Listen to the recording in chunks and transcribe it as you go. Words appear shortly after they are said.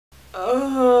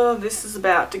Oh, this is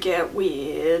about to get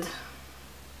weird.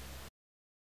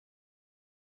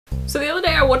 So the other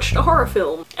day I watched a horror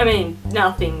film. I mean,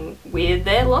 nothing weird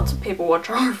there, lots of people watch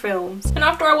horror films. And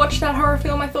after I watched that horror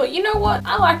film I thought, you know what,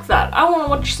 I like that, I want to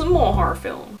watch some more horror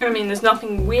films. I mean, there's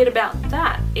nothing weird about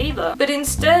that either. But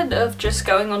instead of just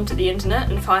going onto the internet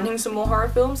and finding some more horror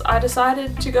films, I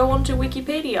decided to go onto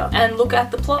Wikipedia and look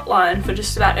at the plotline for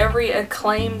just about every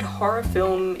acclaimed horror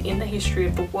film in the history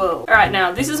of the world. Alright,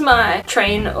 now this is my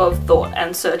train of thought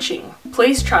and searching.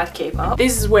 Please try to keep up.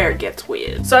 This is where it gets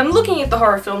weird. So I'm looking at the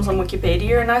horror films on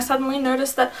Wikipedia and I suddenly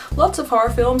noticed that lots of horror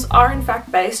films are in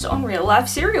fact based on real life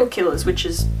serial killers, which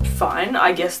is fine.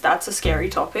 I guess that's a scary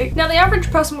topic. Now the average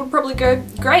person would probably go,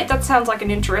 great, that sounds like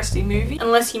an interesting movie.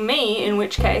 Unless you're me, in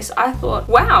which case I thought,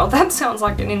 wow, that sounds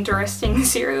like an interesting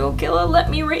serial killer. Let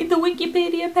me read the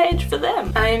Wikipedia page for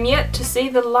them. I am yet to see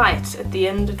the light at the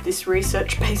end of this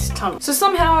research-based tunnel. So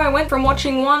somehow I went from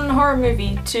watching one horror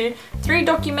movie to 3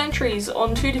 documentaries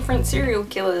on 2 different serial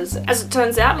killers. As it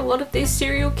turns out, a lot of these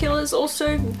serial killers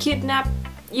also kidnap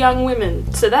young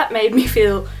women, so that made me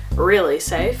feel really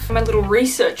safe. My little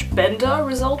research bender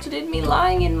resulted in me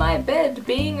lying in my bed,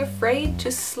 being afraid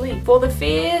to sleep, for the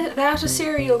fear that a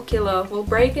serial killer will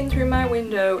break in through my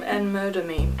window and murder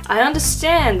me. I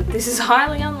understand that this is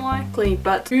highly unlikely,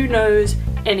 but who knows,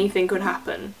 anything could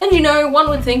happen. And you know, one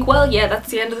would think, well yeah, that's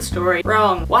the end of the story.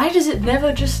 Wrong. Why does it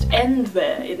never just end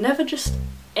there? It never just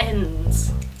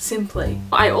ends. Simply.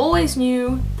 I always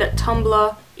knew that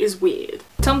Tumblr is weird.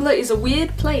 Tumblr is a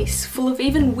weird place full of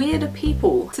even weirder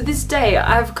people. To this day,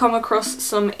 I've come across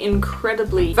some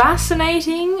incredibly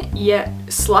fascinating yet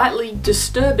slightly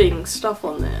disturbing stuff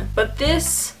on there. But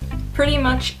this pretty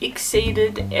much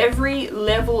exceeded every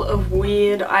level of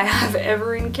weird I have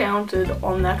ever encountered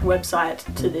on that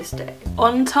website to this day.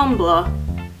 On Tumblr,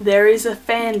 there is a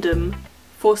fandom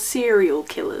for serial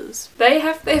killers. They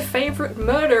have their favourite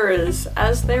murderers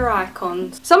as their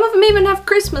icons. Some of them even have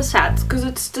Christmas hats because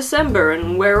it's December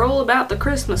and we're all about the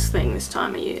Christmas thing this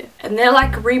time of year. And they're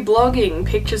like reblogging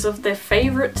pictures of their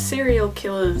favourite serial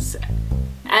killers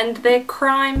and their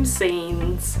crime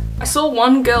scenes. I saw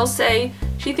one girl say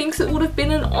she thinks it would have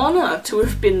been an honour to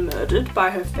have been murdered by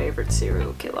her favourite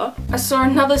serial killer. I saw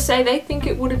another say they think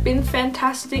it would have been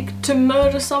fantastic to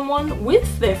murder someone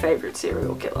with their favourite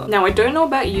serial killer. Now I don't know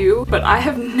about you, but I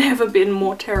have never been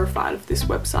more terrified of this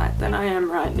website than I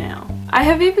am right now. I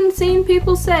have even seen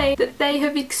people say that they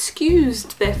have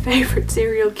excused their favourite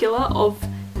serial killer of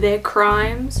their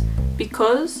crimes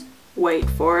because, wait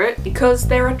for it, because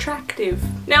they're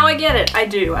attractive. Now I get it, I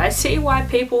do. I see why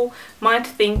people might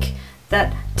think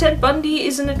that Ted Bundy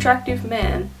is an attractive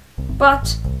man,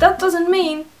 but that doesn't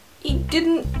mean he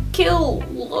didn't kill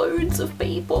loads of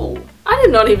people. I did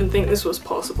not even think this was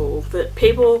possible, that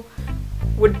people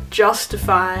would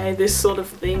justify this sort of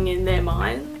thing in their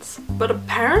minds, but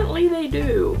apparently they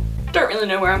do. Don't really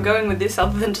know where I'm going with this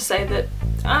other than to say that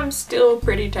I'm still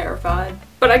pretty terrified.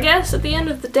 But I guess at the end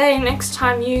of the day, next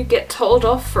time you get told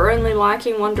off for only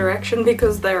liking One Direction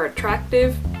because they're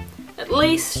attractive, at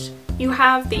least you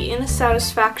have the inner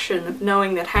satisfaction of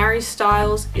knowing that Harry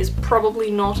Styles is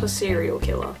probably not a serial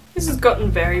killer. This has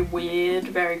gotten very weird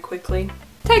very quickly.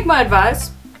 Take my advice.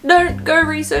 Don't go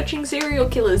researching serial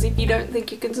killers if you don't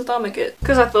think you can stomach it.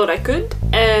 Because I thought I could,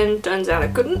 and turns out I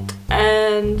couldn't,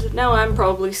 and now I'm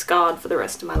probably scarred for the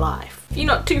rest of my life. If you're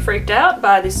not too freaked out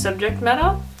by this subject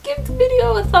matter, give the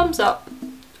video a thumbs up.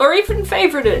 Or even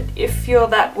favourite it if you're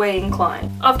that way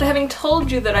inclined. After having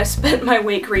told you that I spent my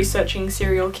week researching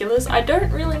serial killers, I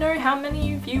don't really know how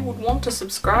many of you would want to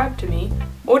subscribe to me,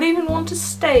 or would even want to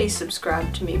stay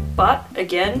subscribed to me, but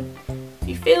again, if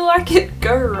you feel like it,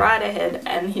 go right ahead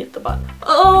and hit the button.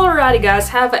 Alrighty guys,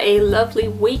 have a lovely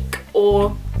week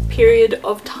or period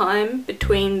of time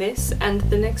between this and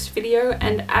the next video,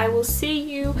 and I will see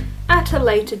you at a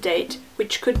later date,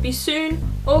 which could be soon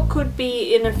or could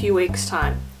be in a few weeks'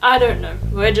 time. I don't know,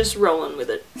 we're just rolling with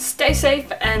it. Stay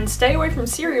safe and stay away from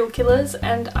serial killers,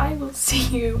 and I will see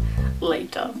you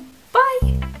later.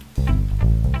 Bye!